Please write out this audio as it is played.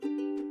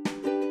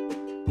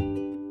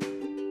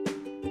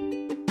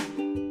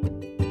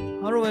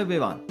Hello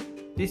everyone,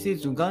 this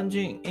is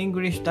Ganjin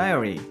English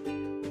Diary.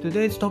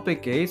 Today's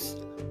topic is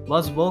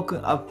Was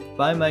woken up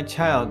by my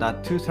child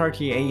at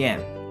 2:30 a.m.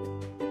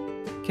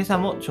 今朝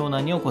も長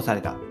男に起こさ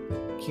れた。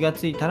気が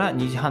ついたら2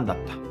時半だっ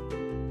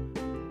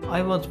た。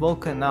I was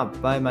woken up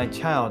by my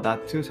child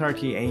at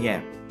 2:30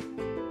 a.m.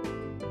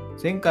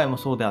 前回も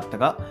そうであった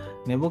が、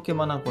寝ぼけ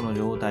眼の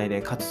状態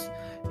でかつ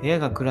部屋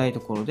が暗い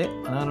ところで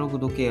アナログ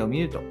時計を見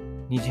ると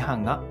2時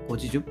半が5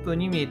時10分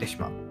に見えてし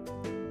まう。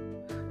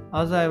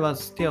As I was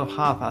still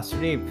half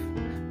asleep,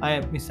 I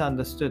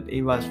misunderstood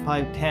it was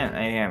 5:10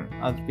 a.m.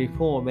 as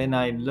before when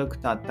I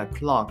looked at the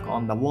clock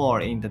on the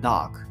wall in the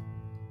dark.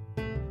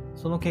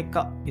 その結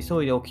果、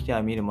急いで起きて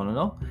は見るもの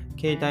の、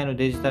携帯の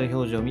デジタル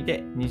表示を見て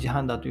2時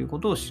半だというこ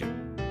とを知る。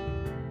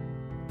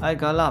I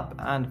got up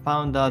and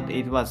found out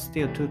it was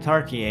still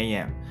 2:30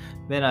 a.m.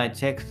 when I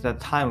checked the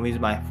time with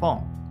my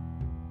phone.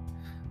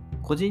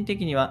 個人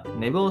的には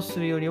寝坊す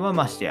るよりは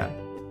マシである。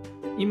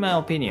In my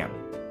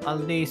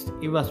opinion,At least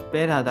it was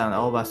better than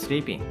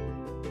oversleeping.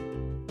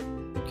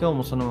 今日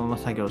もそのまま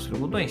作業する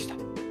ことにした。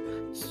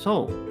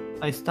So,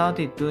 I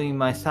started doing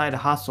my side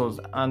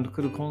hustles and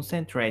could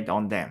concentrate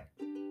on them.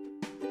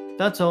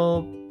 That's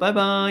all. Bye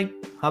bye.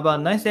 Have a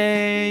nice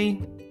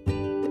day.